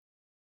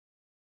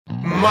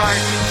Mark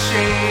and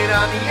Shane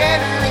on the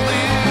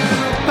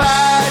Interlude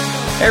Pod.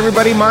 Hey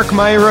everybody, Mark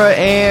Myra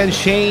and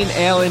Shane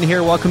Allen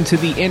here. Welcome to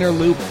the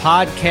Interloop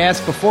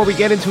Podcast. Before we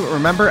get into it,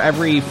 remember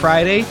every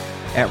Friday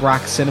at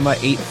Rock Cinema,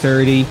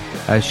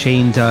 8:30,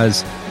 Shane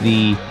does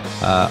the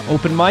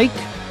open mic.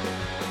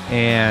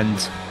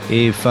 And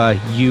if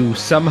you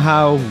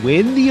somehow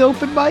win the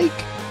open mic,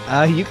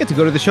 you get to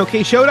go to the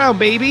Showcase Showdown,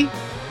 baby.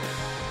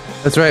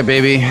 That's right,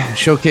 baby.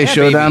 Showcase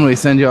Showdown. Baby. We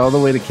send you all the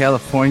way to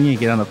California. You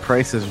get on The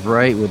Price is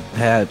Right with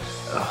that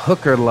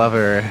hooker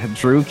lover,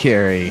 Drew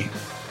Carey.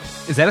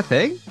 Is that a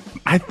thing?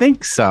 I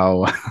think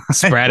so.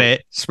 Spread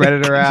it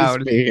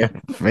around. Just be a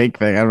fake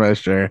thing. I'm not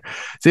sure.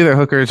 It's either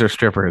hookers or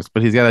strippers,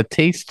 but he's got a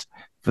taste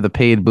for the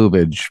paid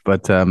boobage.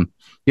 But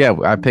yeah,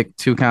 I pick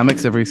two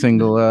comics every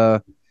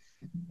single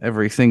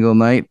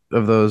night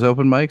of those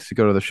open mics to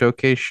go to the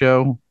Showcase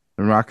show.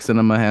 And Rock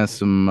Cinema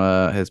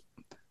has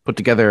put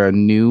together a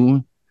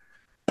new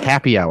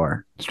happy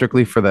hour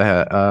strictly for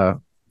the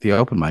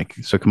open mic.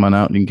 So come on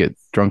out and you can get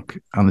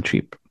drunk on the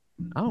cheap.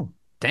 Oh,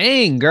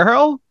 dang,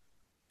 girl.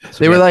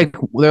 So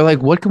they're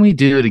like, what can we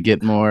do to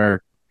get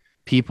more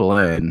people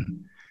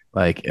in?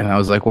 Like, and I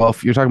was like, well,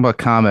 if you're talking about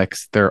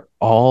comics, they're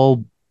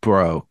all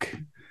broke.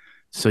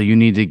 So you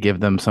need to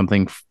give them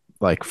something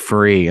like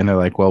free. And they're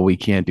like, well, we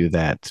can't do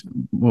that.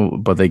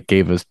 But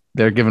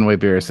they're giving away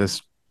beers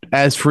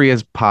as free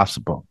as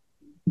possible.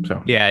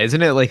 So yeah,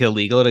 isn't it like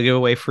illegal to give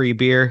away free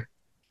beer?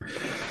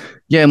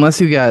 Yeah,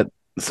 unless you got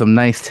some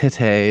nice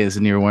titties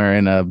and you're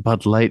wearing a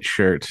Bud Light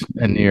shirt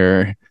and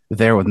you're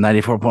there with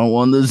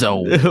 94.1 The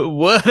Zone.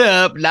 What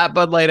up? Not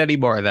Bud Light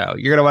anymore, though.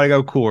 You're gonna want to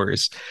go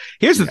Coors.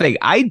 Here's the thing: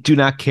 I do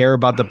not care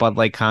about the Bud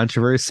Light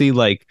controversy.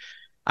 Like,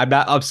 I'm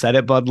not upset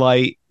at Bud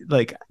Light.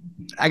 Like,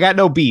 I got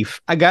no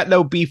beef. I got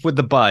no beef with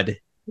the Bud,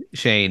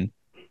 Shane.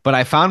 But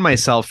I found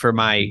myself for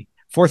my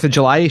 4th of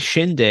July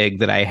shindig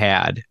that I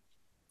had.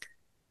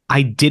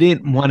 I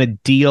didn't want to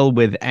deal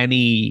with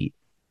anybody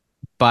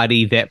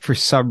that for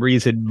some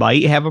reason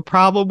might have a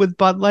problem with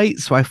Bud Light.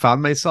 So I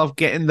found myself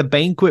getting the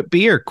banquet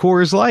beer,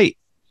 Coors Light.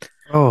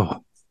 Oh,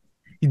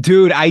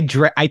 dude, I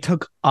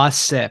took a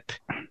sip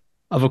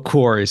of a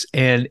Coors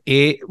and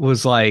it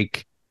was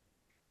like,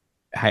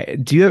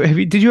 did you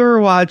ever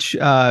watch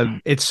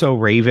It's So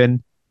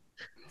Raven?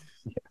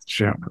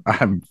 Sure.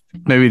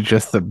 Maybe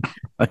just the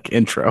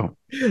intro.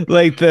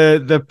 Like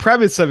the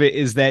premise of it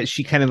is that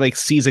she kind of like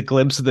sees a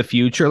glimpse of the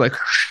future, like,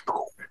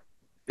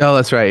 oh,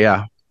 that's right,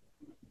 yeah.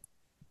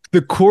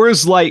 The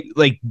Coors Light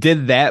like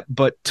did that,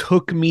 but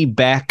took me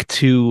back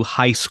to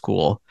high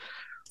school.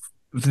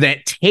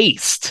 That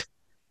taste,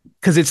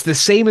 because it's the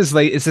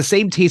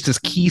same taste as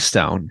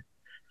Keystone.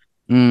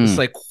 It's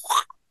like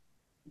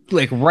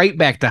right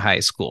back to high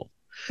school.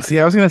 See,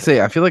 I was gonna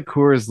say, I feel like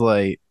Coors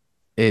Light,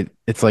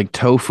 it's like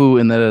tofu,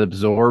 and then it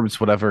absorbs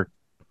whatever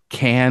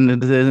can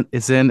it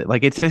is in.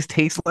 Like, it just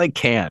tastes like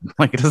can.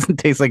 Like, it doesn't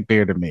taste like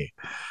beer to me.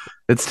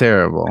 It's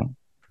terrible.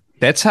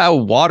 That's how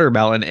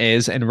watermelon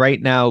is. And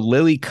right now,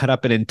 Lily cut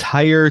up an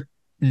entire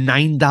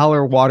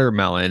 $9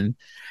 watermelon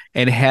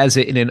and has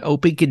it in an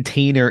open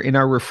container in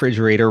our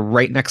refrigerator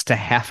right next to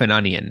half an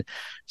onion.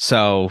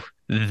 So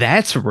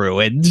that's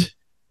ruined.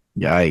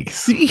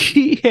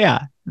 Yikes.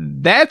 Yeah,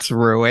 that's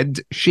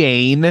ruined,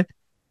 Shane.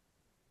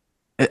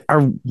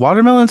 Are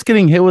watermelons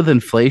getting hit with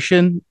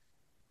inflation?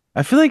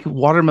 I feel like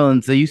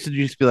watermelons, they used to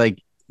just be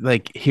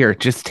like, here,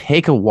 just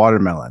take a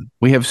watermelon.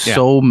 We have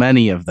so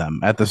many of them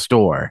at the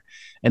store.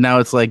 And now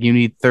it's like you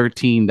need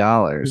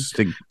 $13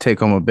 to take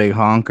home a big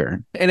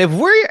honker. And if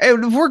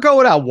we're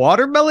going on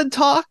watermelon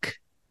talk,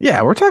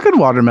 yeah, we're talking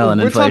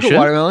watermelon inflation. Talking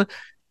watermelon,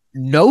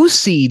 no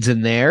seeds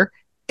in there.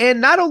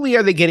 And not only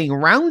are they getting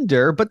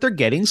rounder, but they're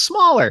getting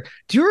smaller.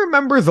 Do you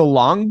remember the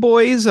long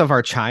boys of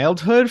our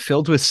childhood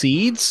filled with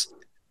seeds?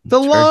 The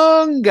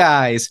long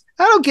guys.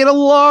 I don't get a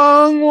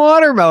long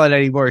watermelon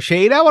anymore,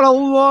 Shane. I want a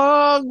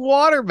long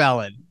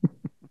watermelon.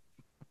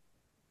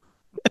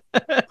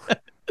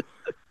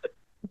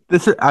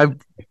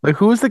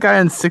 Who was the guy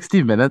in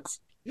 60 Minutes?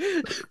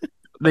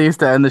 They used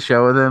to end the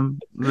show with him.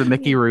 Was it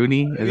Mickey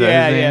Rooney? Is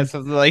that his name? Yeah,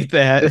 something like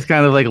that. It's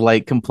kind of like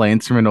light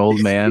complaints from an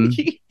old man.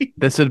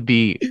 This would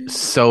be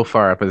so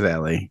far up his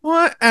alley.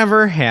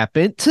 Whatever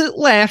happened to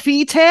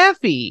Laffy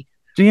Taffy?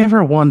 Do you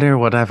ever wonder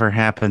whatever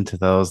happened to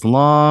those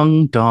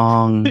long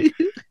dong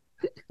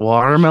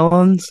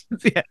watermelons?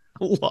 Yeah,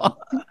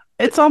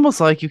 it's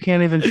almost like you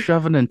can't even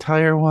shove an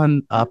entire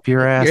one up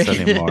your ass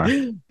anymore.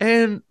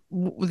 And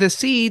the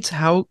seeds,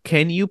 how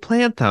can you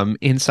plant them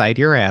inside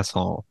your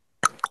asshole?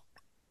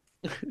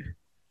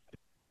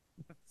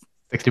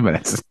 60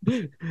 Minutes.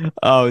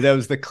 Oh, that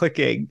was the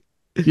clicking.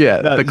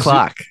 Yeah, the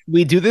clock.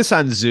 We do this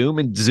on Zoom,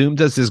 and Zoom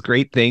does this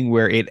great thing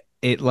where it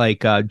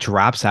like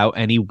drops out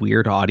any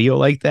weird audio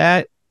like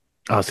that.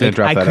 Oh, it's gonna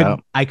drop that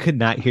out. I could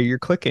not hear your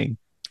clicking.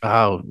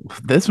 Oh,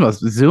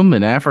 Zoom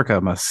in Africa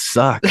must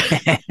suck.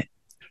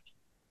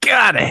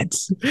 Got it.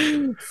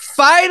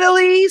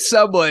 Finally,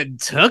 someone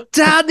took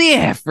down the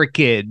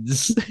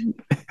Africans.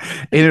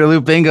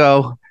 Interlude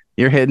bingo.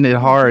 You're hitting it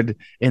hard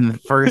in the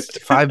first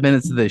 5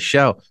 minutes of this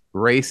show.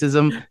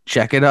 Racism,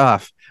 check it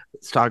off.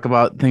 Let's talk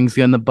about things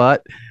in the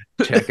butt.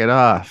 Check it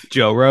off.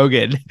 Joe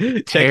Rogan.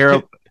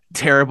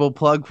 Terrible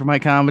plug for my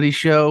comedy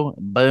show.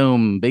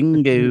 Boom,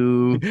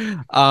 bingo.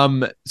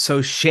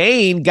 So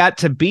Shane got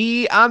to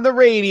be on the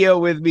radio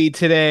with me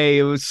today.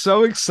 It was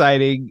so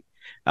exciting.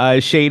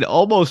 Shane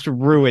almost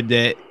ruined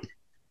it.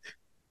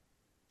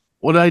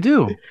 What did I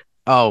do?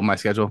 Oh, my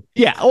schedule.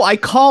 Yeah. Oh, I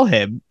call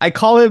him. I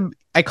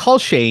call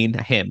Shane,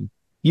 him,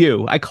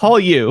 you. I call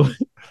you.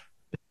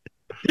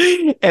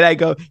 And I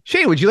go,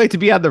 Shane, would you like to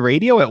be on the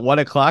radio at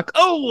 1:00?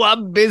 Oh,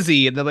 I'm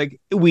busy. And they're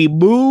like, we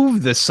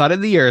move the sun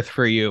and the earth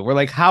for you. We're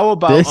like, how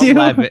about Did you?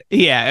 11?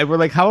 Yeah. And we're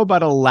like, how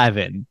about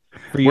 11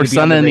 for you We're to be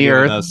on sun and the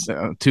radio with earth.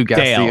 us? Two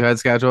guests that Dale. you had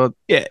scheduled.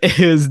 Yeah, it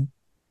was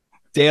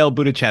Dale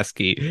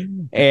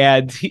Budicheski.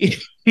 And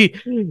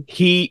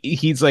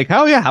he's like,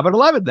 oh yeah, how about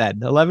 11 then?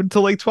 11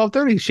 till like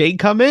 12:30. Shane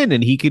come in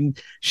and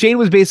Shane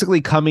was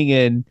basically coming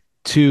in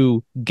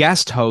to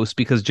guest host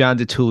because John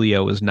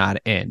Ditullio was not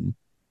in.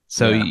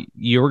 So Yeah.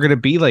 you were going to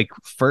be like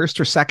first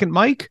or second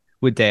mic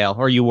with Dale,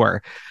 or you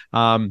were.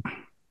 And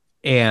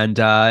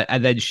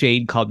then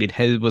Shane called me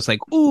and was like,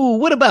 ooh,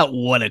 what about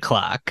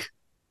 1:00?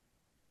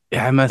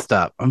 Yeah, I messed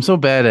up. I'm so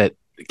bad at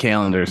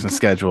calendars and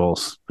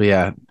schedules. But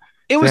yeah,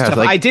 It was yeah, tough.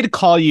 like- I did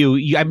call you.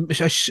 I'm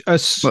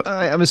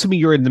assuming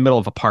you were in the middle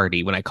of a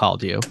party when I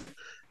called you.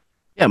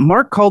 yeah.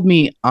 Mark called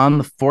me on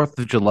the 4th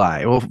of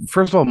July. Well,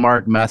 first of all,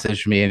 Mark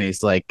messaged me and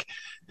he's like,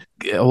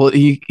 well,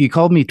 he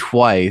called me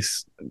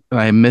twice and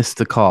I missed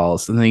the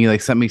calls. And then he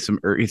like sent me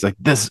he's like,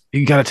 this,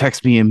 you got to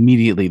text me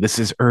immediately. This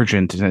is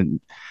urgent. And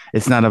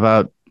it's not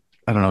about,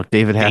 I don't know,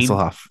 David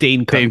Hasselhoff.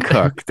 Dane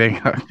Cook. Dane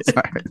Cook.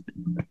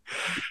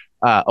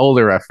 Sorry.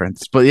 Older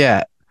reference. But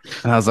yeah.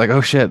 And I was like,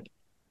 oh shit.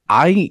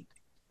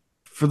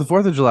 For the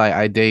 4th of July,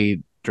 I day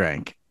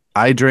drank.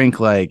 I drank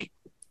like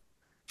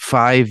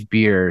 5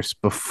 beers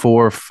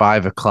before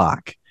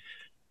 5:00.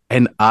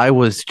 And I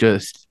was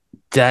just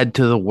dead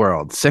to the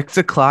world.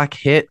 6:00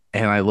 hit,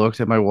 and I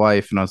looked at my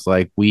wife and I was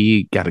like,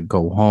 we got to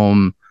go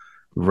home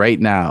right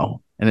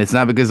now. And it's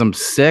not because I'm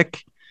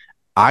sick.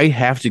 I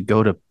have to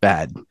go to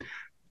bed.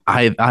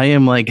 I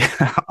am like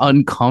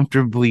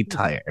uncomfortably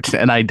tired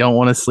and I don't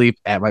want to sleep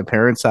at my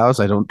parents' house.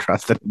 I don't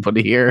trust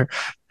anybody here.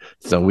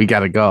 So we got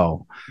to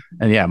go.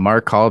 And yeah,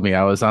 Mark called me.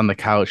 I was on the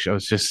couch. I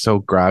was just so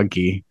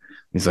groggy.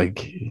 He's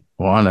like,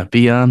 want to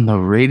be on the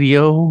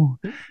radio?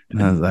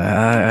 And I was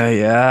like,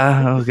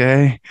 yeah,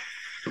 okay.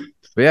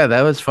 But yeah,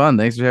 that was fun.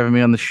 Thanks for having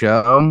me on the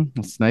show.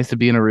 It's nice to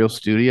be in a real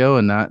studio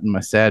and not in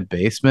my sad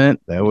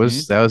basement. That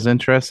was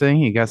interesting.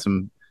 You got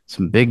some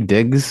big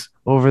digs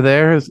over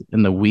there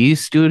in the Wii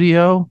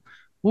studio.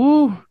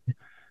 Woo!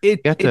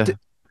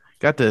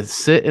 Got to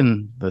sit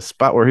in the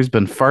spot where he's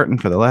been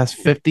farting for the last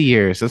 50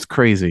 years. That's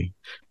crazy.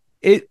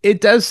 It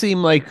does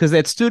seem like, because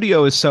that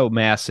studio is so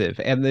massive,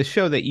 and the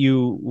show that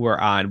you were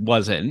on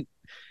wasn't.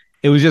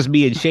 It was just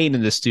me and Shane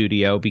in the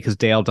studio because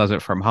Dale does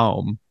it from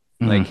home,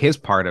 like his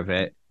part of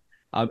it.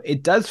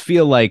 It does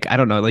feel like, I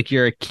don't know, like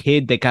you're a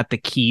kid that got the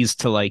keys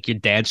to like your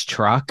dad's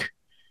truck,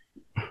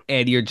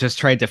 and you're just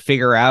trying to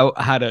figure out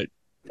how to.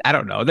 I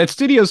don't know. That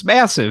studio's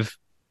massive.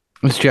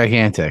 It's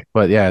gigantic,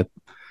 but yeah,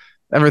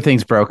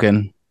 everything's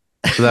broken.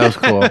 So that was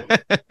cool.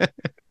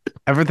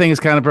 Everything is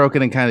kind of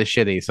broken and kind of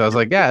shitty. So I was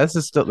like, yeah, this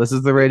is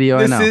the radio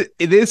I know.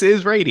 This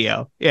is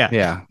radio. Yeah.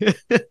 Yeah.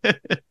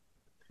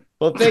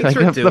 Well, thanks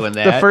for doing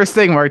that. The first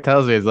thing Mark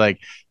tells me is like,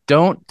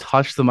 don't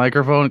touch the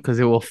microphone because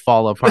it will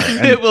fall apart.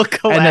 And, it will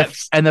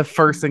collapse. And the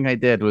first thing I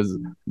did was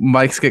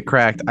mics get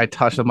cracked. I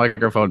touch the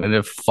microphone and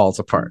it falls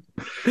apart.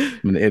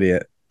 I'm an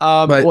idiot.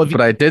 But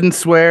I didn't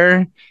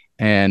swear.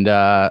 And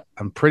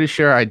I'm pretty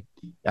sure I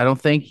don't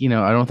think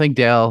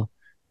Dale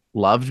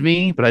loved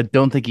me, but I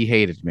don't think he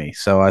hated me.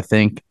 So I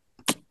think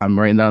I'm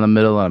right down the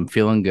middle and I'm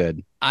feeling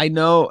good. I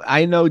know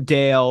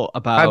Dale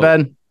Hi,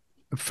 Ben.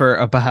 For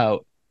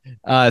about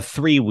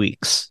 3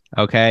 weeks.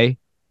 Okay.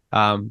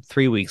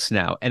 3 weeks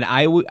now. And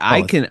hi,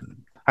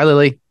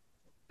 Lily.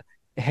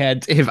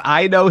 If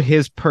I know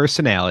his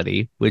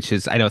personality, which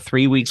is, I know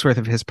 3 weeks worth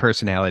of his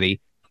personality,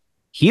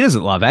 he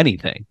doesn't love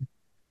anything.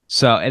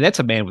 So, and that's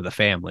a man with a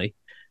family.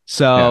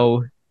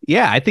 So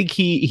yeah, I think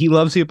he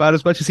loves you about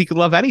as much as he could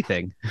love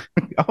anything.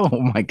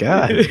 Oh my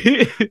God.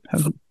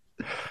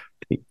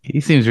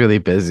 He seems really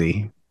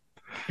busy.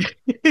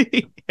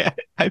 Yeah,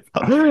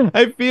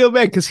 I feel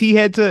bad because he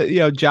had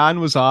to, John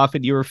was off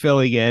and you were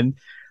filling in.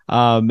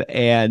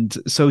 And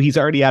so he's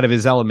already out of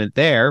his element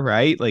there,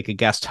 right? Like a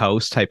guest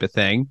host type of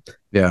thing.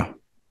 Yeah.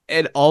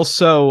 And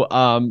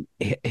also,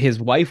 his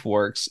wife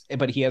works,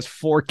 but he has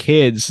 4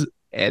 kids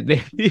and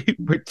they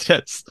were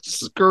just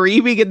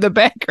screaming in the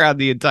background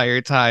the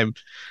entire time.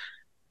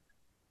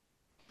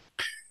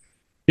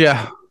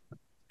 Yeah.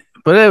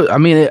 But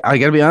I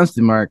gotta be honest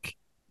with you, Mark.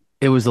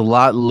 It was a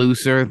lot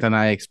looser than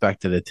I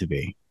expected it to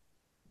be.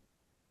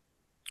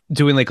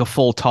 Doing like a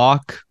full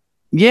talk.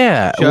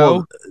 Yeah.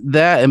 Show?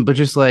 Well, but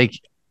just like,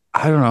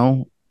 I don't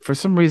know. For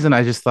some reason,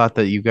 I just thought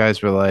that you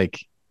guys were like,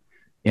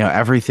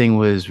 everything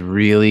was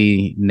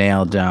really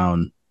nailed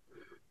down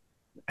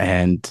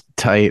and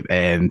tight.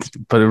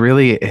 But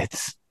really,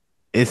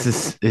 it's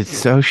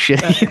so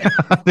shitty.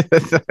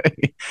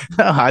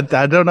 No, I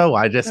don't know.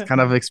 I just kind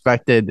of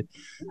expected.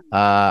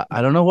 I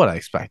don't know what I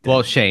expected.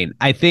 Well, Shane,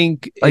 I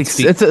think like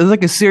it's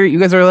like a serious. You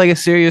guys are like a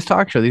serious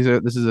talk show.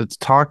 This is a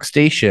talk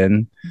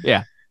station.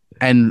 Yeah,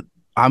 and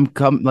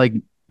like,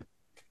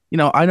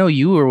 I know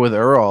you were with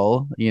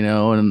Earl,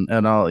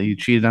 and all, you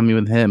cheated on me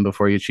with him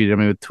before you cheated on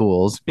me with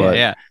Tools, but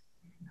yeah.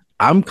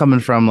 I'm coming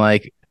from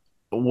like,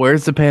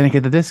 where's the Panic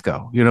at the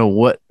Disco?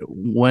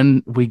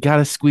 When we got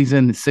to squeeze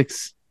in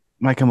 6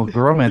 My Chemical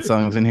Romance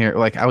songs in here,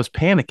 like I was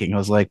panicking. I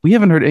was like, we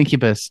haven't heard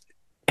Incubus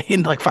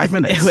in like 5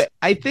 minutes.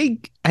 I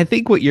think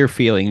what you're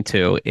feeling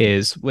too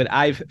is what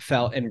I've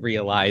felt and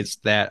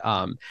realized that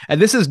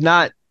and this is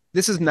not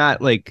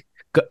like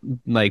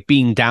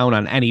being down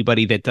on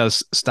anybody that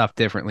does stuff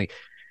differently.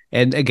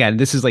 And again,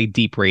 this is like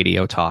deep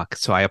radio talk,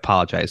 so I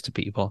apologize to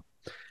people.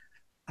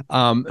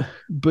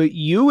 But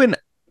you and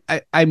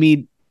I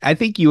mean, I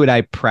think you and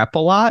I prep a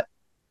lot,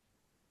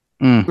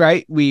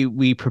 right?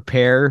 We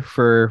prepare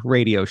for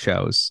radio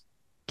shows.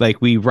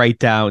 Like we write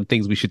down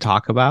things we should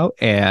talk about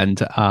and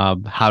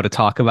how to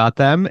talk about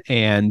them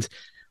and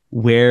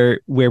where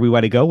we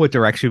want to go, what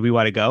direction we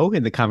want to go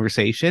in the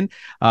conversation.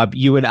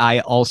 You and I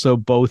also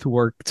both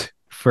worked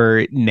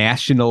for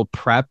national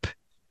prep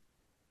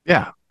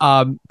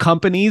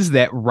companies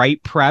that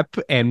write prep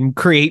and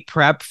create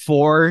prep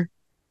for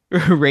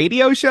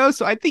radio shows.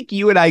 So I think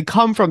you and I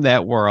come from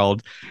that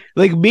world.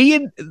 Like me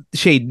and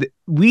Shade,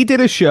 we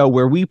did a show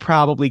where we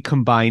probably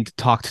combined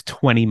talked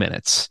 20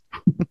 minutes.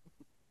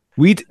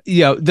 The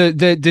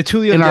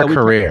Ditullio in and our Dale,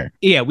 career.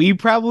 We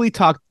probably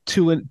talked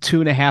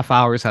 2.5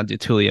 hours on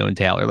Ditullio and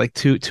Dale, or like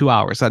 2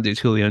 hours on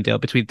Ditullio and Dale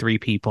between 3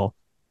 people.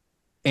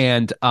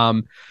 And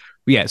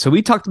so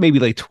we talked maybe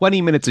like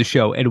 20 minutes a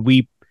show, and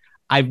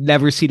I've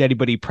never seen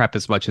anybody prep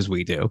as much as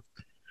we do.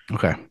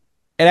 Okay.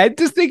 And I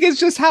just think it's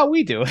just how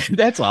we do it.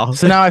 That's all.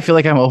 So now I feel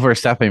like I'm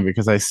overstepping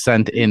because I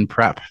sent in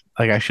prep.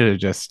 Like I should have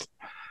just.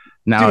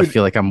 Now I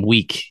feel like I'm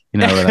weak.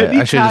 That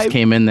I should have just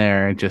came in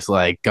there and just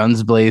like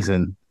guns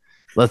blazing.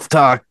 Let's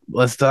talk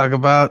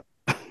about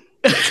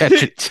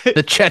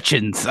the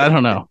Chechens. I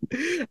don't know.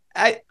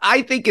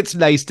 I think it's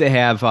nice to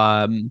have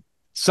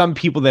some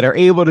people that are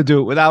able to do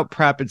it without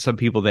prep and some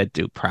people that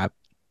do prep.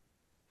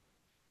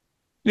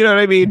 You know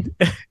what I mean?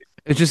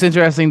 It's just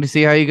interesting to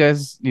see how you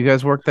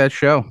guys work that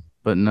show.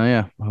 But no,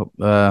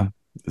 yeah,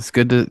 it's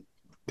good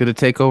to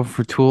take over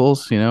for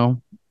Tools.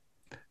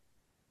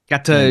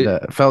 Got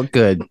to felt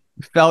good.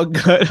 Felt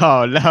good.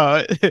 Oh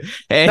no!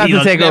 And not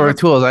to take over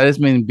Tools. I just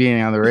mean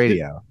being on the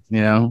radio.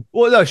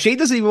 Well, no, Shane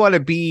doesn't even want to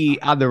be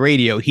on the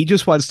radio. He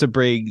just wants to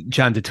bring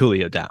John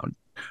Ditullio down.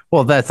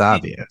 Well, that's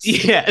obvious.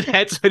 Yeah,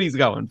 that's what he's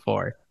going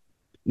for.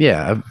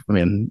 Yeah, I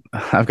mean,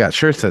 I've got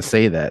shirts that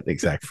say that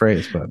exact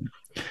phrase, but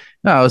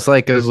no, I was a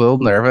little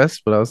nervous,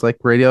 but I was like,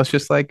 radio's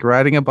just like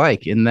riding a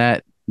bike in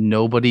that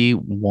nobody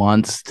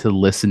wants to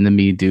listen to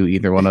me do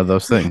either one of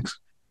those things.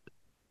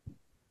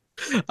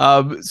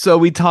 So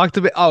we talked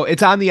about,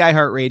 it's on the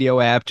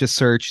iHeartRadio app. Just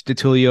search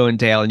Ditullio and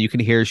Dale and you can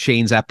hear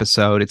Shane's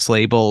episode. It's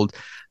labeled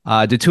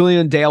Ditullio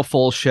and Dale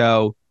full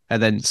show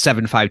and then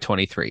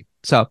 7523.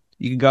 So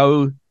you can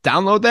go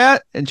download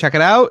that and check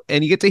it out,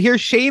 and you get to hear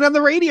Shane on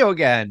the radio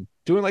again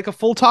doing like a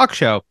full talk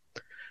show.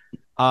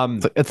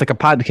 It's like a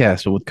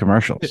podcast with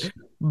commercials.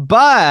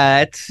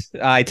 But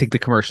I take the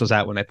commercials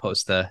out when I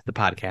post the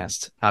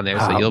podcast on there,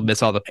 so you'll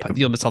miss all the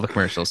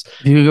commercials.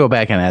 You can go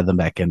back and add them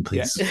back in,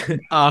 please.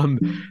 Yeah.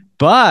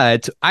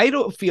 But I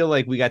don't feel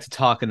like we got to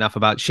talk enough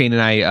about Shane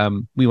and I.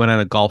 We went on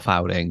a golf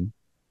outing.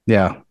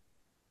 Yeah.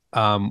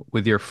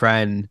 With your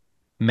friend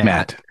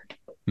Matt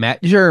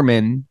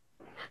German,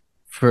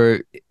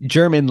 for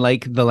German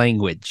like the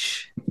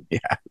language. Yeah.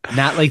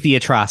 Not like the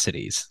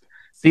atrocities.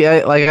 See,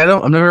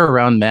 I'm never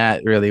around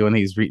Matt really when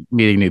he's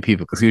meeting new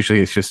people, because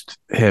usually it's just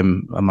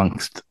him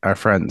amongst our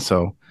friends.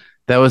 So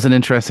that was an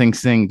interesting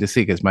thing to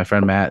see, because my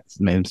friend Matt's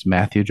name's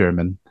Matthew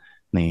German.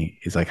 And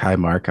he's like, "Hi,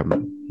 Mark.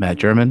 I'm Matt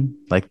German,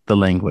 like the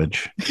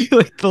language."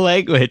 Like the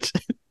language.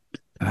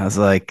 And I was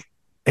like,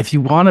 if you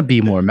want to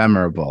be more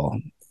memorable,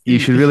 you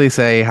should really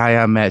say, "Hi,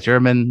 I'm Matt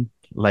German,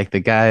 like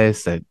the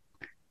guys that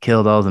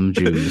killed all them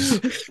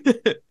Jews."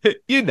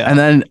 And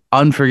then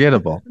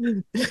unforgettable.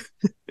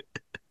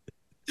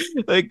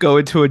 Like go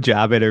into a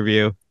job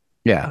interview.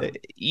 Yeah.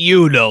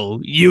 You know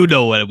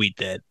what we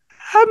did.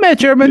 I'm Matt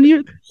German.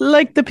 You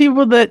like the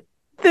people that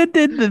did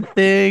the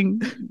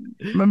thing.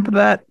 Remember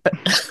that?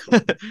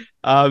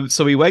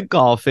 So we went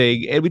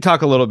golfing, and we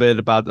talk a little bit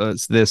about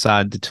this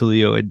on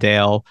Ditullio and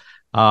Dale.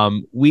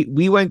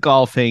 We went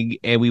golfing,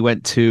 and we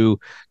went to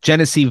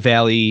Genesee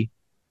Valley.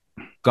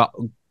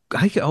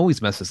 I can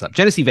always mess this up.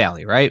 Genesee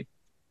Valley, right?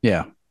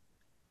 Yeah.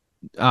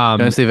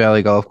 Genesee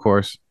Valley golf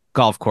course,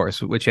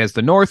 which has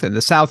the north and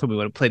the south, and we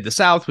went and played the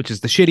south, which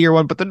is the shittier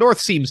one, but the north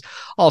seems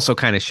also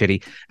kind of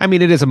shitty. I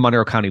mean, it is a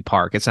Monroe County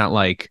park. It's not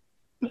like,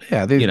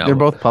 they're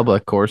both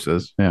public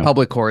courses. Yeah.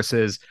 Public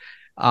courses.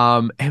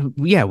 And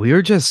yeah, we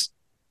were just,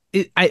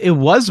 it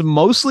was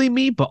mostly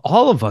me, but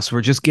all of us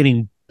were just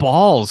getting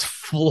balls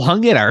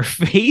flung at our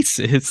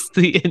faces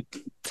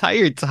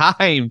entire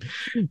time.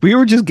 We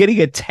were just getting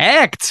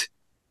attacked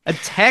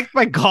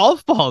by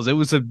golf balls. It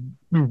was I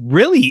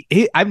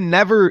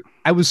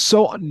was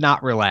so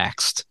not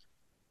relaxed.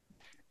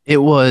 It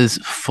was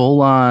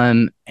full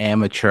on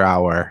amateur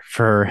hour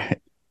for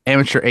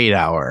amateur 8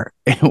 hour.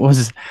 It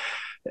was,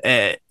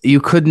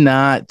 you could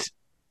not,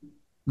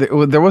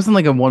 there wasn't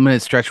like a 1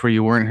 minute stretch where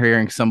you weren't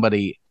hearing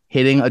somebody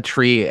hitting a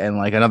tree and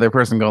like another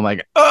person going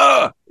like,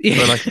 oh,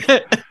 like,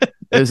 it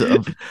was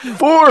a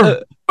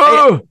four.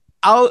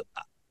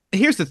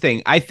 Here's the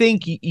thing. I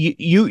think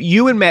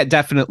you and Matt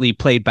definitely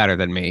played better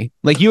than me.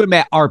 Like you and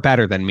Matt are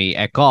better than me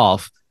at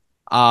golf.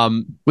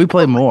 We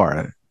play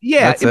more.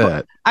 Yeah, that's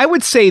it. I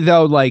would say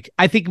though, like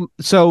I think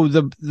so.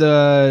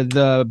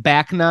 The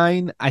back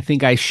nine, I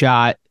think I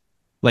shot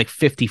like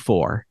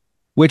 54,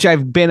 which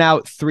I've been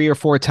out 3 or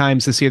 4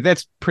 times this year.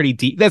 That's pretty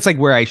deep. That's like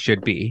where I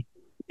should be.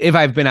 If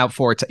I've been out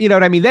 4 times, you know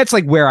what I mean? That's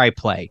like where I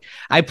play.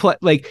 I play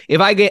like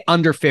if I get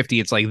under 50,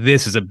 it's like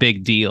this is a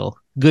big deal.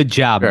 Good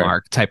job, sure.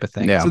 Mark, type of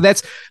thing. Yeah. So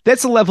that's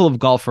the level of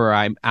golfer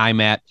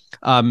I'm at.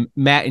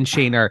 Matt and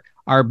Shane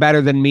are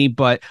better than me,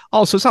 but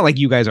also it's not like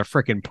you guys are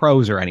freaking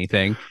pros or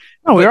anything.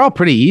 No, we're all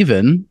pretty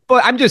even.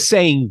 But I'm just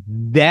saying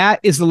that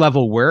is the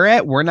level we're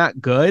at. We're not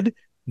good.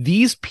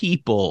 These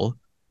people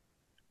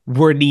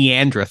were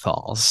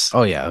Neanderthals.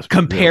 Oh yeah,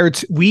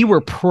 we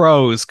were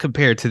pros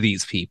compared to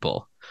these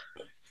people.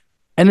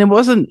 And it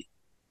wasn't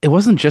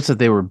just that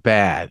they were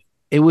bad.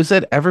 It was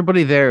that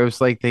everybody there, it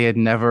was like they had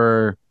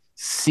never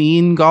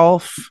seen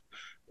golf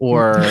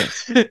or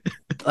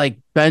like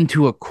been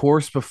to a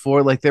course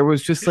before. Like there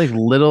was just like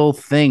little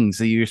things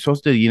that you're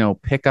supposed to,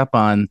 pick up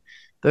on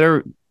that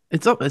are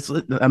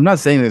I'm not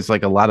saying there's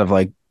like a lot of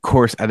like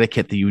course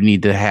etiquette that you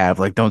need to have,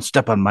 like don't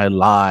step on my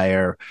lie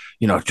or,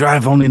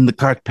 drive only in the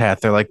cart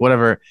path or like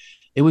whatever.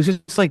 It was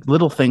just like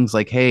little things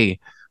like, hey,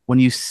 when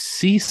you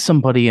see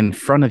somebody in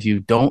front of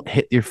you, don't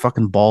hit your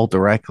fucking ball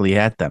directly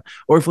at them.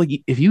 Or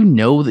if you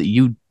know that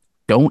you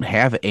don't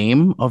have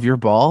aim of your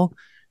ball,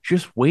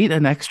 just wait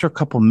an extra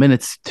couple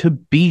minutes to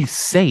be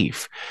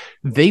safe.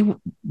 They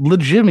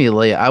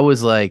legitimately, I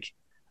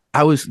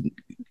was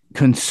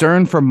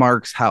concerned for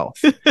Mark's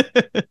health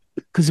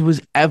because it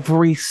was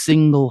every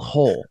single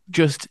hole.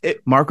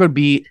 Mark would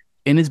be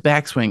in his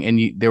backswing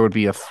and there would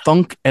be a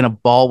thunk and a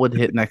ball would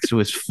hit next to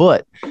his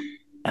foot.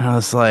 And I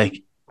was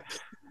like,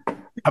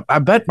 I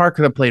bet Mark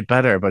could have played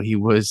better, but he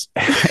was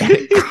in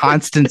a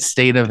constant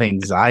state of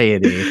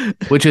anxiety,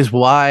 which is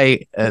why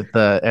at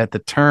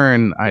the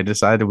turn I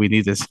decided we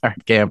need to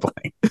start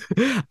gambling.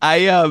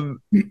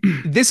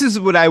 This is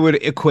what I would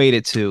equate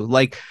it to.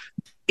 Like,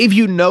 if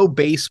you know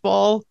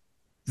baseball,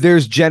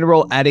 there's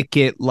general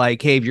etiquette.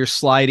 Like, hey, if you're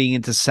sliding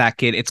into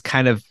second,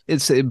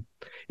 it's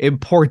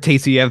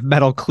important that you have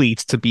metal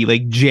cleats to be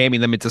like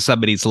jamming them into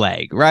somebody's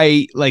leg,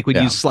 right? Like when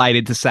you slide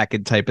into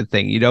second type of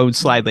thing, you don't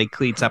slide like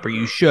cleats up, or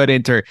you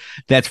shouldn't, or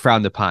that's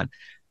frowned upon.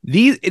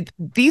 These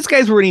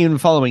guys weren't even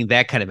following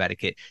that kind of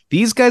etiquette.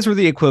 These guys were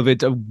the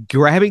equivalent of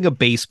grabbing a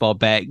baseball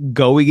bat,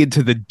 going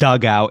into the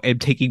dugout, and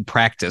taking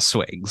practice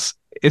swings.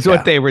 Is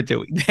what they were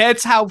doing.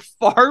 That's how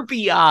far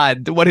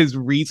beyond what is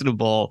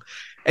reasonable.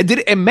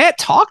 And Matt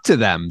talked to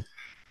them.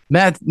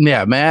 Matt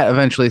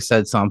eventually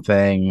said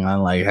something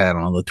on like, I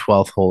don't know, the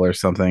 12th hole or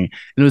something. And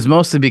it was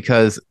mostly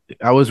because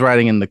I was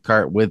riding in the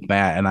cart with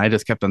Matt and I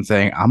just kept on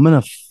saying, I'm going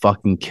to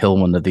fucking kill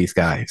one of these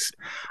guys.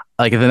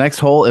 Like at the next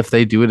hole, if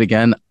they do it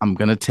again, I'm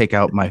going to take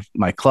out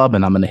my club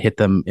and I'm going to hit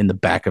them in the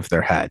back of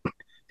their head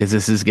because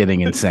this is getting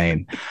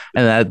insane.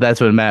 And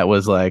that's when Matt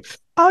was like,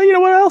 oh, you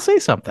know what? I'll say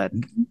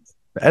something.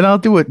 And I'll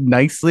do it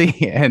nicely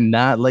and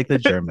not like the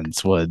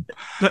Germans would.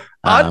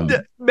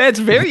 Matt's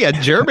very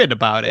un-German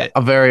about it.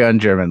 A very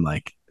un-German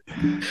like.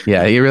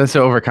 Yeah, he really has to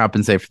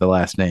overcompensate for the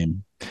last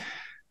name.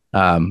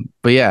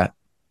 But yeah,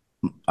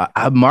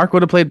 Mark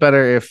would have played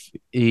better if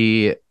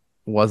he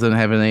wasn't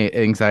having any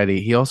anxiety.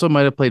 He also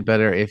might have played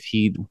better if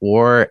he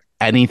wore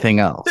anything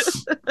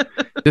else.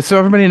 Just so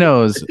everybody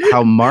knows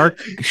how Mark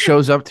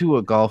shows up to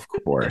a golf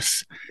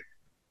course.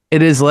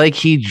 It is like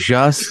he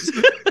just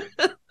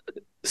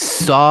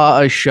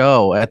saw a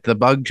show at the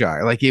Bug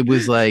Jar. Like it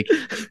was like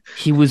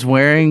he was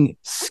wearing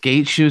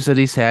skate shoes that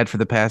he's had for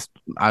the past,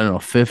 I don't know,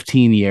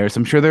 15 years.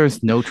 I'm sure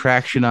there's no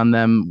traction on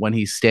them when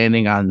he's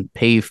standing on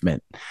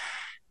pavement.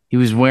 He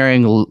was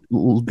wearing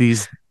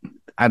these,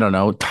 I don't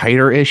know,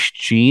 tighter-ish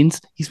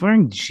jeans. He's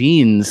wearing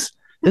jeans.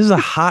 This is a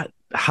hot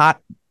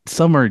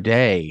summer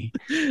day.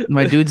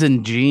 My dude's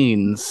in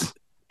jeans,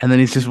 and then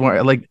he's just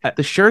wearing like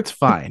the shirt's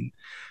fine.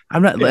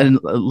 I'm not, and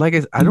like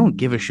I don't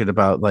give a shit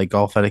about like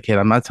golf etiquette.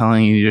 I'm not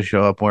telling you to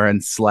show up wearing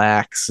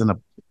slacks and a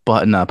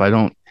button up. I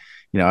don't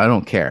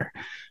care.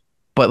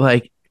 But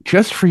like,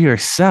 just for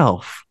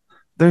yourself,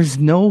 there's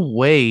no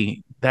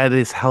way that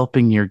is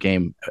helping your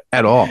game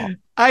at all.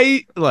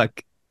 I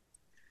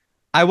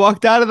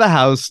walked out of the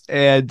house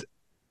and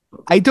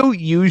I don't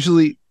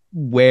usually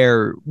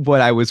wear what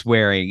I was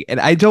wearing,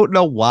 and I don't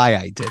know why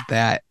I did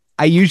that.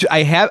 I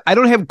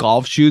don't have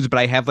golf shoes, but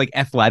I have like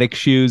athletic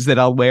shoes that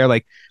I'll wear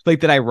like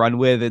that I run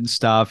with and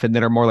stuff, and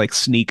that are more like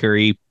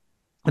sneakery.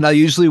 And I'll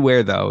usually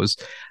wear those.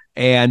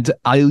 and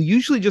I'll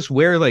usually just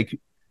wear like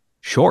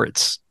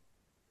shorts,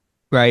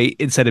 right,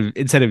 instead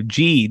of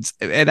jeans.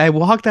 And I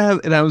walked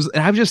out, and I was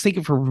just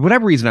thinking, for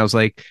whatever reason, I was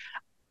like,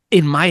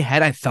 in my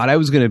head, I thought I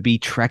was going to be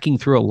trekking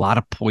through a lot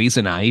of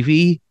poison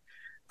ivy.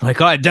 Like,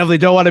 oh, I definitely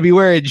don't want to be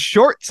wearing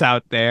shorts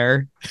out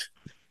there.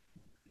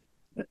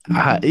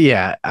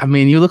 Yeah, I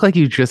mean, you look like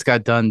you just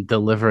got done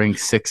delivering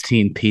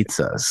 16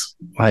 pizzas.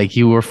 Like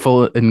you were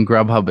full in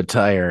Grubhub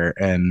attire,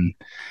 and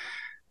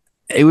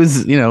it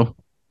was,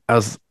 I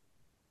was.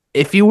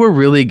 If you were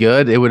really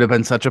good, it would have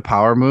been such a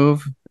power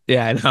move.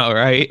 Yeah, I know,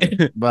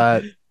 right?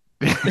 But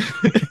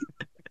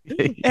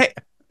Hey,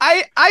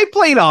 I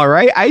played all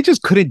right. I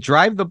just couldn't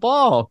drive the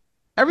ball.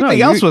 no,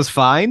 Everything else was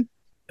fine.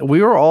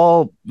 we were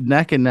all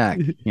neck and neck.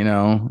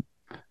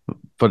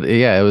 But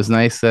yeah, it was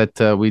nice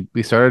that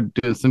we started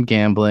doing some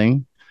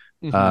gambling,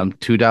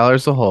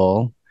 $2 a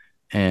hole,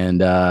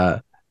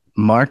 and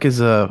Mark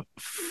is a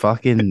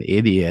fucking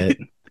idiot.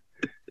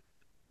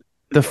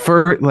 The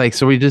first, like,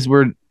 so we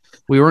knew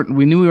we weren't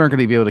going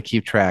to be able to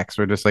keep track,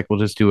 so we're just like, we'll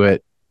just do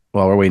it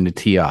while we're waiting to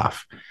tee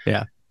off.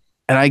 Yeah.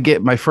 And I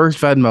get my first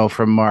Venmo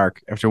from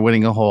Mark after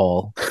winning a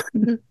hole.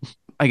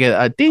 I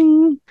get a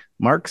ding.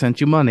 Mark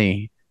sent you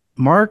money.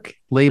 Mark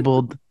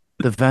labeled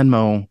the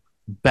Venmo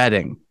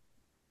betting.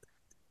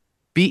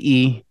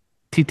 BETTING.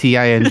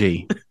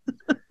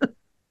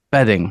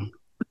 Betting.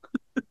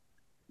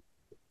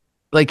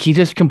 Like he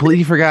just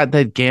completely forgot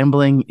that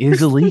gambling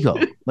is illegal.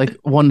 Like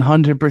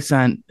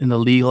 100% an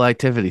illegal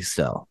activity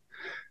still.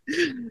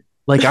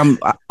 Like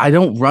I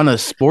don't run a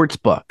sports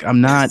book.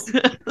 I'm not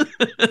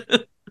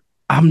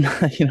I'm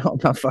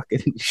not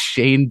fucking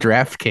Shane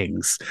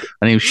DraftKings.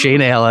 My name's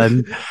Shane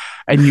Allen,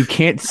 and you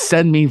can't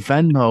send me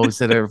Venmos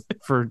that are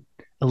for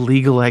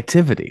illegal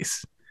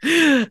activities.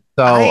 So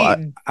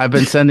I've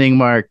been sending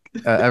Mark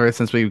ever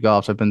since we've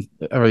golfed. I've been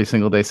every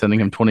single day sending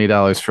him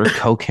 $20 for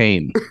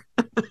cocaine.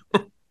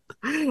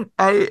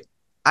 I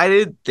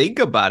didn't think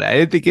about it. I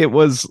didn't think it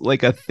was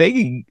like a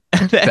thing.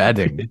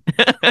 Betting.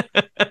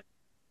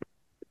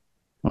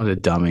 What a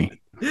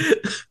dummy.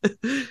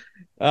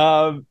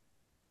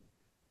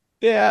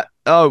 Yeah.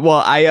 Oh,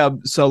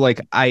 well, so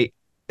like I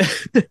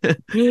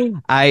because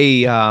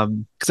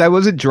I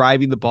wasn't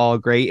driving the ball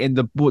great, and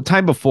the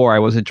time before I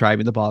wasn't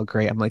driving the ball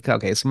great. I'm like,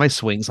 okay, so my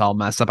swing's all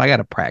messed up. I got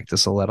to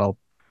practice a little.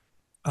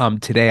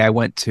 Today I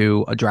went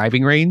to a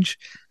driving range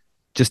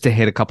just to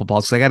hit a couple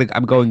balls. So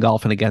I'm going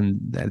golfing again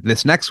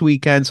this next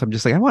weekend. So I'm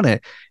just like,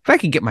 if I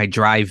can get my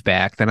drive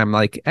back, then I'm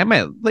like,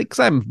 cause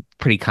I'm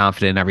pretty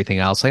confident in everything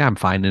else. Like I'm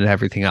fine in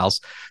everything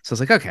else. So I was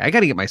like, okay, I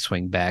got to get my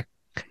swing back.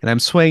 And I'm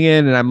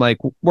swinging, and I'm like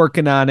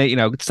working on it,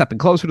 stepping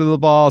closer to the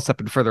ball,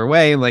 stepping further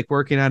away, and like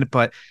working on it.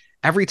 But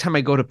every time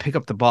I go to pick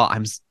up the ball,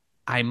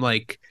 I'm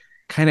like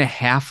kind of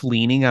half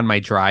leaning on my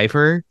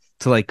driver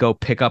to like go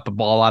pick up a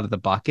ball out of the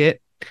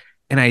bucket.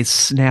 And I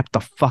snapped the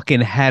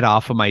fucking head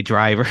off of my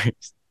driver.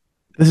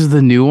 This is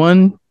the new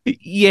one?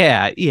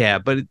 Yeah,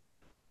 but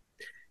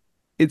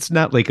it's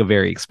not like a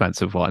very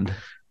expensive one.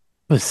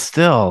 But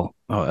still,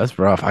 oh, that's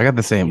rough. I got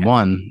the same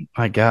one.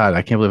 My God,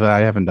 I can't believe that I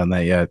haven't done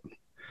that yet.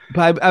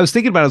 But I was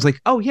thinking about it. I was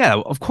like, oh yeah,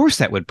 of course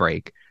that would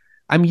break.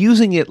 I'm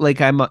using it like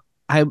I'm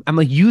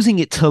like using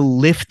it to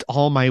lift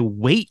all my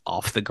weight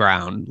off the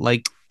ground.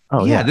 Like,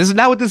 oh yeah, this is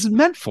not what this is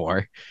meant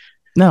for.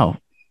 No,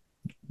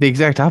 the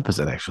exact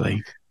opposite,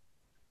 actually.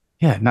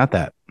 Yeah, not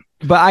that.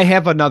 But I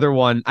have another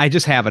one. I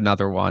just have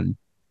another one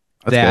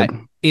That's that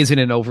isn't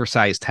an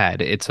oversized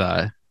head. It's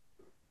a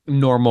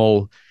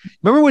normal.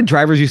 Remember when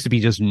drivers used to be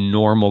just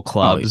normal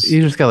clubs? Oh,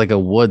 you just got like a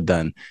wood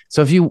then.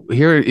 So if you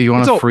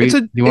want a free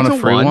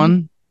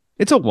one?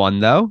 It's a one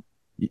though.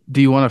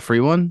 Do you want a free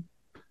one?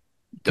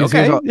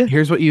 Okay.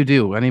 Here's what you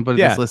do. Anybody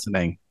that's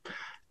listening,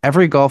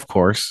 every golf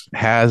course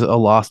has a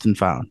lost and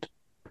found.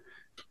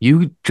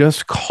 You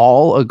just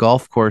call a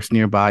golf course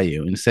nearby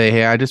you and say,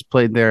 "Hey, I just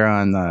played there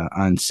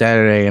on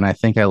Saturday, and I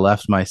think I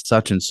left my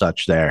such and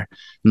such there."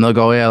 And they'll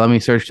go, "Yeah, let me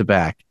search the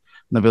back."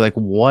 And they'll be like,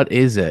 "What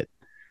is it?"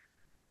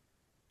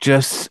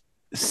 Just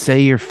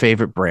say your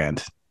favorite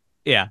brand.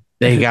 Yeah,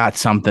 they got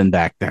something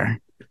back there.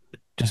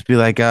 Just be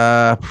like,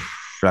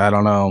 I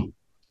don't know,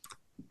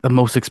 the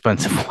most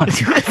expensive one.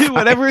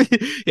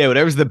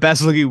 whatever's the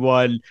best looking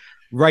one.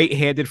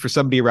 Right-handed for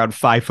somebody around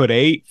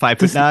 5'8",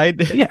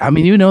 5'9". Yeah, I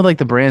mean, like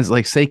the brands,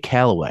 like say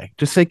Callaway.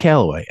 Just say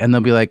Callaway, and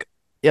they'll be like,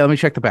 "Yeah, let me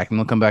check the back," and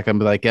they'll come back and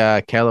be like,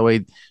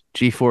 Callaway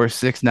G4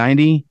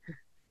 690,"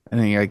 and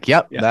then you're like,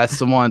 "Yep, that's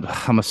the one."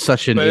 I'm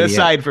such an idiot.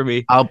 Aside for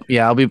me, I'll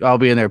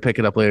be in there, pick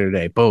it up later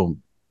today.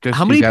 Boom. Just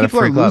how many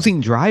people are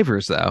losing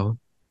drivers though?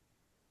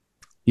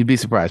 You'd be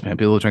surprised, man.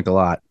 People drink a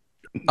lot.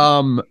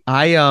 No,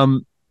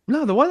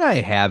 the one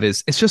I have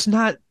it's just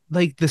not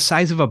like the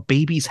size of a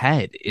baby's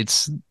head.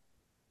 It's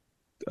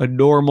a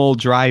normal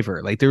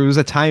driver. Like there was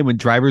a time when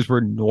drivers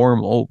were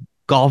normal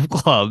golf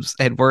clubs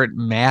and weren't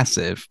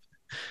massive.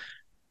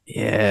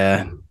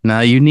 Yeah.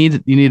 No, you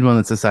need one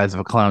that's the size of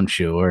a clown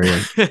shoe, or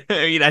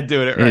you're not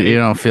doing it right. You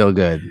don't feel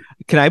good.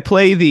 Can I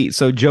play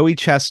so Joey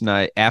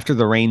Chestnut after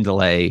the rain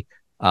delay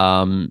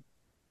won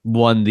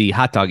the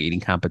hot dog eating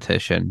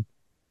competition.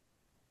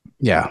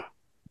 Yeah.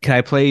 Can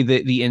I play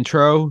the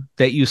intro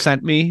that you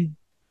sent me?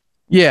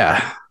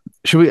 Yeah.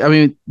 Should we? I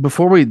mean,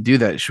 before we do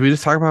that, should we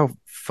just talk about how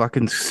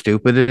fucking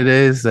stupid it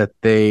is that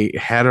they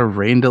had a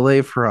rain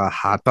delay for a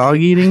hot dog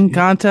eating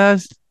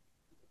contest?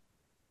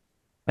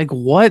 Like,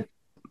 what?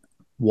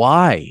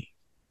 Why?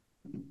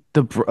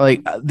 The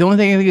only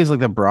thing I think is like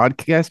the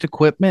broadcast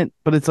equipment,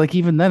 but it's like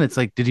even then, it's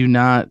like, did you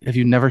not? Have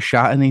you never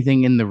shot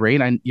anything in the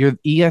rain? You're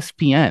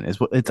ESPN is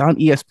what it's on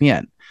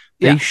ESPN.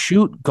 They Yeah.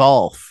 shoot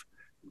golf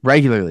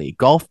regularly.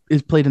 Golf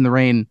is played in the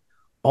rain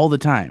all the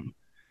time.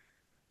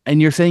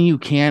 And you're saying you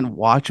can't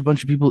watch a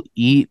bunch of people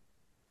eat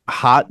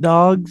hot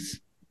dogs?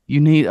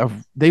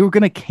 They were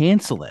going to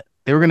cancel it.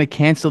 They were going to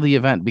cancel the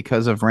event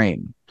because of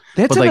rain.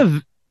 That's But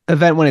an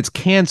event when it's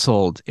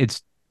canceled.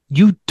 It's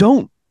you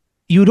don't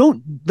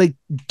like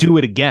do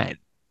it again.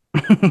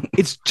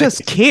 It's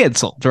just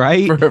canceled,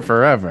 right?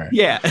 Forever.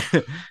 Yeah.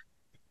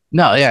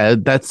 No, yeah,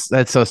 that's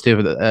so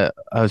stupid.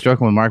 I was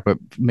joking with Mark, but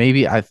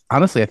maybe I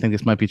honestly I think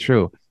this might be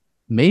true.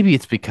 Maybe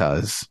it's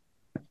because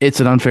it's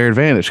an unfair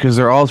advantage because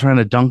they're all trying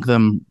to dunk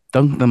them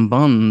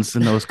buns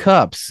in those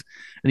cups,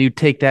 and you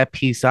take that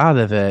piece out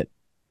of it,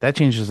 that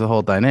changes the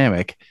whole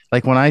dynamic.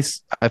 Like when I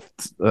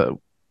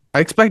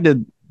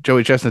expected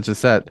Joey Chestnut to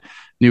set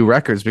new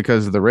records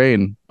because of the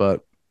rain,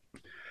 but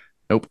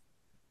nope.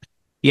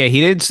 Yeah,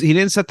 he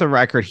didn't set the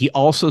record. He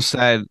also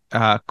said,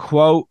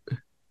 quote,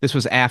 this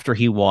was after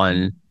he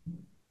won.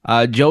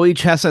 Joey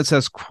Chestnut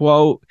says,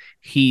 quote,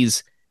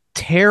 he's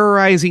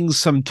terrorizing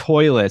some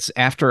toilets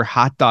after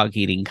hot dog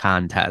eating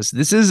contest.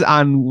 This is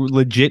on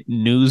legit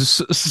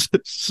news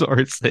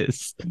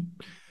sources.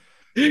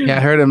 Yeah, I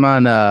heard him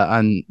on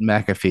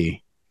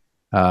McAfee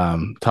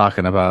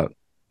talking about,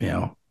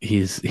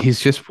 he's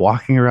just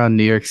walking around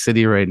New York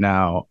City right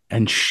now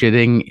and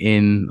shitting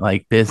in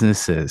like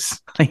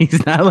businesses.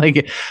 He's not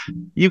like,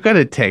 you got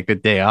to take the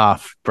day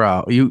off,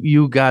 bro.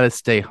 You got to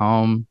stay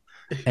home,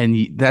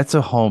 and that's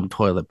a home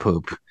toilet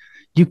poop.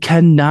 You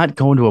cannot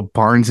go into a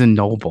Barnes and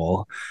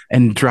Noble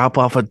and drop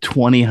off a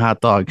 20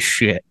 hot dog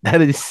shit.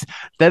 That is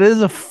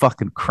a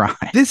fucking crime.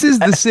 This is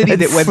the city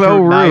that went so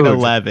through rude.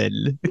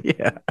 9/11.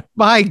 Yeah.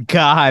 My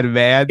God,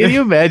 man. Can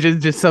you imagine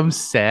just some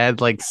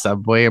sad like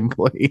Subway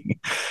employee?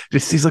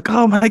 Just he's like,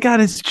 oh my God,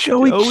 it's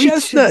Joey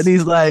Chestnut. And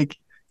he's like,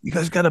 you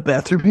guys got a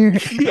bathroom here?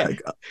 Yeah.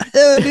 Like,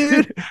 yeah,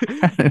 dude.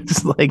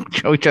 It's like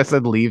Joey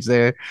Chestnut leaves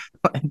there,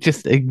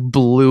 just like,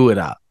 blew it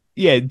up.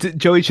 Yeah,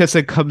 Joey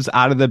Chestnut comes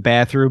out of the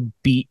bathroom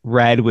beat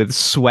red with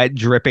sweat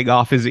dripping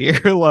off his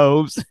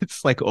earlobes.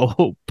 It's like,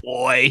 oh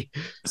boy.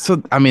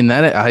 So I mean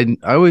that I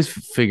always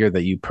figured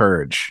that you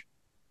purge.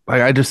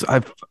 Like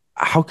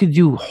how could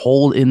you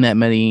hold in that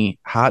many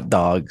hot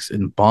dogs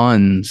and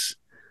buns?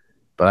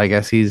 But I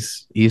guess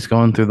he's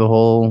going through the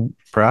whole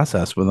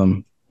process with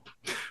them.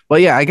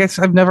 But yeah, I guess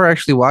I've never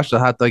actually watched a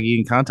hot dog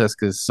eating contest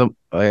because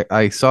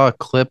I saw a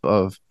clip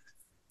of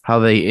how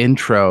they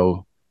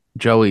intro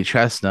Joey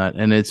Chestnut,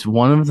 and it's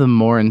one of the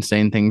more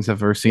insane things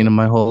I've ever seen in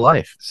my whole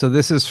life. So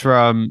this is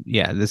from,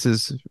 this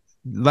is,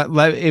 let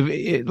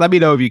me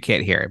know if you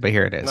can't hear it, but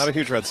here it is. Not a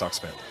huge Red Sox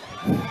fan.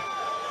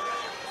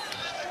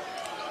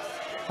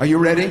 Are you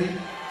ready?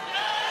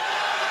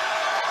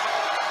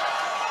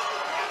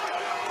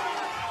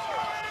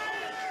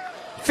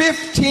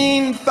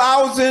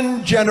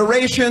 "15,000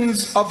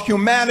 generations of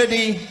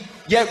humanity,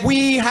 yet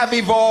we have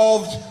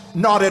evolved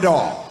not at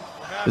all.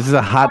 This is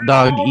a hot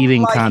dog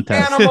eating Like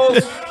contest.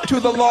 animals to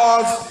the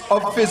laws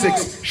of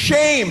physics,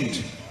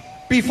 shamed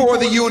before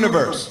the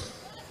universe.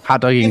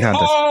 Hot dog eating In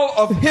contest. all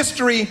of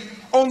history,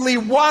 only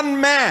one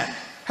man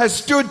has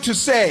stood to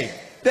say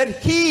that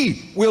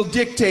he will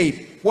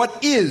dictate what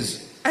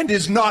is and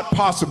is not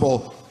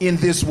possible in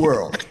this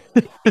world.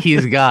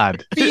 He's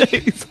God.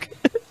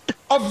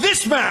 Of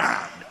this man,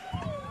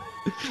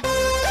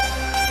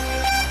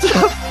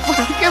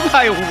 Fuck am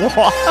I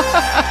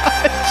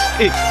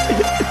watching?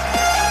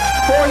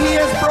 for he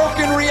has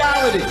broken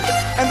reality,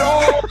 and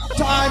all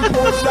time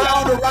pours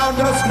down around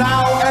us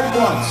now at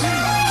once,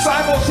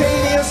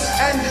 simultaneous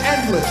and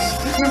endless,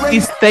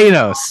 He's erasing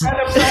Thanos. and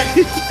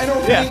effect and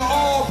opening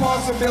all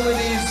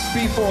possibilities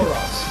before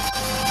us.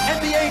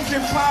 And the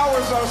ancient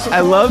powers are supposed I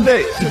love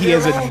that to he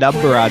has their a own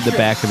number on the creation,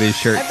 back of his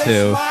shirt and they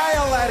too.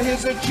 smile at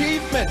his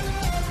achievement,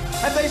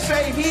 and they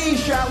say he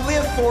shall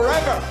live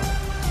forever.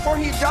 For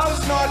he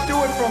does not do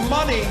it for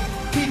money,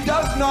 he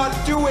does not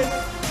do it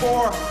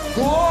for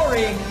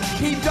glory,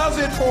 he does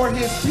it for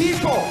his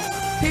people.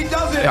 He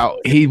does it. No,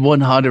 he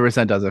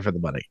 100% does it for the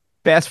money.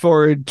 Fast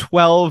forward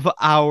 12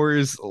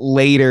 hours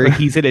later,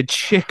 he's in a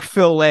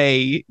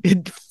Chick-fil-A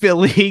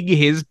filling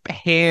his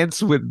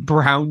pants with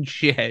brown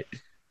shit.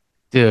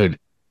 Dude.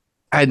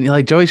 And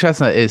like Joey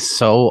Chestnut is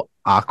so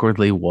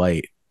awkwardly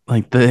white.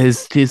 Like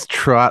his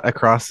trot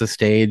across the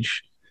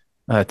stage.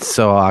 That's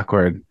so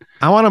awkward.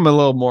 I want him a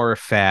little more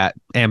fat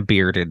and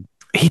bearded.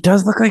 He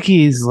does look like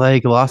he's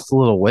like lost a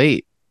little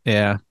weight.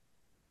 Yeah.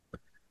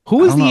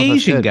 Who is I don't the know if that's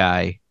Asian it.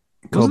 guy?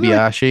 Wasn't there-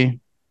 Kobayashi.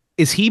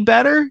 Is he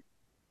better?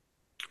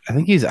 I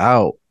think he's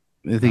out.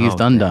 I think he's Oh,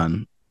 done damn.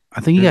 done.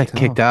 I think he Good got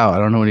kicked call. out. I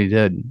don't know what he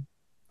did.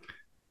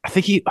 I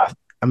think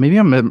maybe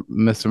I'm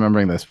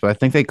misremembering this, but I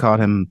think they caught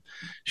him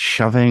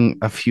shoving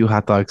a few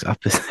hot dogs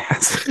up his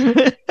ass.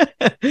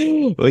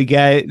 We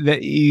got that.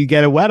 You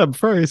got to wet them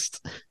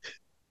first.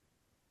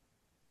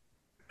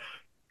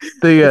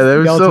 Yeah, That's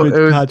there the was so ultimate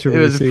it was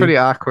controversy. pretty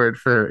awkward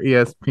for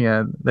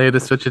ESPN. They had to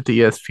switch it to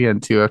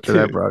ESPN2 after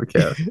that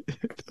broadcast.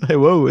 Like,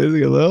 whoa, it's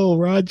a little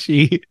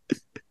raunchy.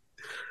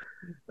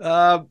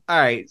 All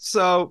right.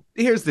 So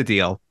here's the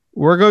deal.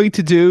 We're going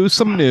to do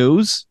some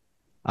news.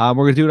 We're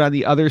going to do it on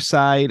the other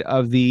side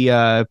of the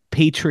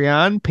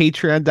Patreon,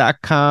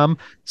 patreon.com/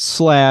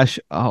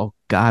 oh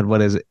God,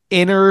 what is it?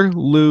 Inner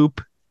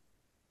Loop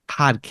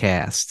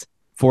Podcast,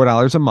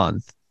 $4 a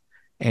month.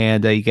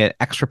 And you get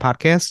extra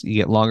podcasts, you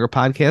get longer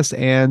podcasts,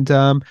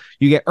 and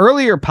you get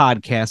earlier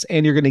podcasts,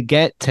 and you're going to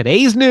get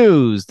today's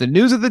news, the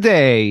news of the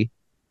day,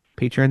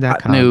 Hot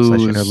patreon.com/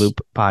 Inner news.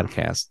 Loop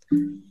Podcast.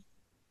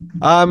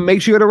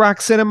 Make sure you go to Rock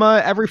Cinema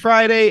every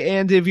Friday,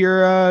 and if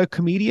you're a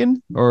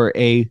comedian or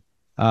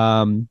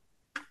somebody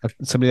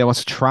that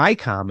wants to try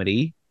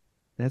comedy,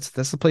 that's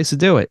the place to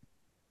do it.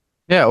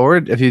 Yeah, or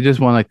if you just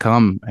want to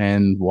come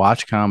and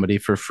watch comedy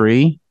for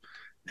free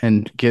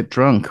and get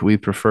drunk, we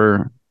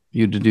prefer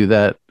you to do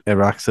that at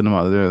Rock Cinema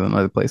other than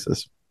other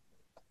places.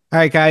 All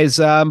right, guys.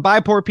 Bye,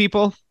 poor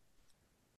people.